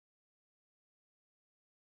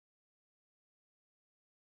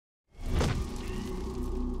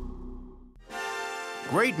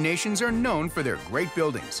Great nations are known for their great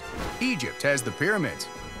buildings. Egypt has the pyramids.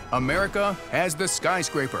 America has the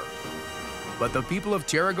skyscraper. But the people of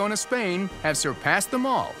Tarragona, Spain have surpassed them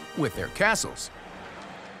all with their castles.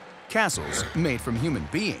 Castles made from human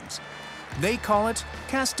beings. They call it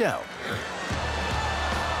Castel.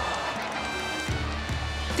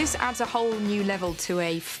 This adds a whole new level to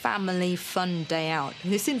a family fun day out.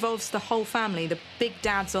 This involves the whole family, the big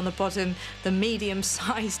dads on the bottom, the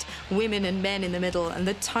medium-sized women and men in the middle, and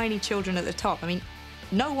the tiny children at the top. I mean,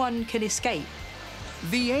 no one can escape.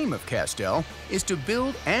 The aim of Castel is to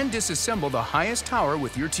build and disassemble the highest tower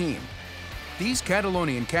with your team. These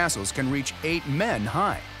Catalonian castles can reach 8 men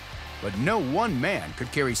high, but no one man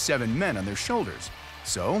could carry 7 men on their shoulders.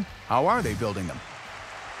 So, how are they building them?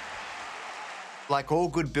 Like all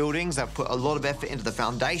good buildings, they've put a lot of effort into the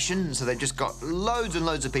foundation, so they've just got loads and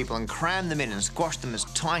loads of people and crammed them in and squashed them as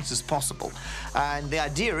tight as possible. And the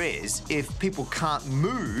idea is, if people can't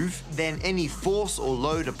move, then any force or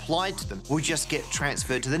load applied to them will just get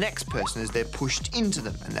transferred to the next person as they're pushed into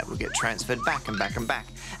them, and that will get transferred back and back and back.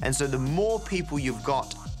 And so the more people you've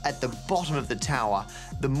got at the bottom of the tower,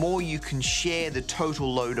 the more you can share the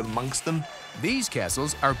total load amongst them. These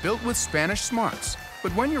castles are built with Spanish smarts,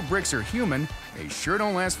 but when your bricks are human, they sure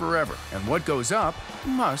don't last forever, and what goes up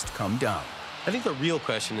must come down. I think the real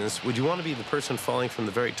question is, would you want to be the person falling from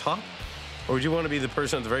the very top, or would you want to be the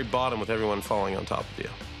person at the very bottom with everyone falling on top of you?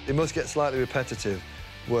 It must get slightly repetitive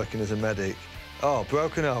working as a medic. Oh,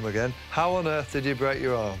 broken arm again. How on earth did you break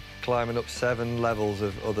your arm? Climbing up 7 levels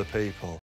of other people.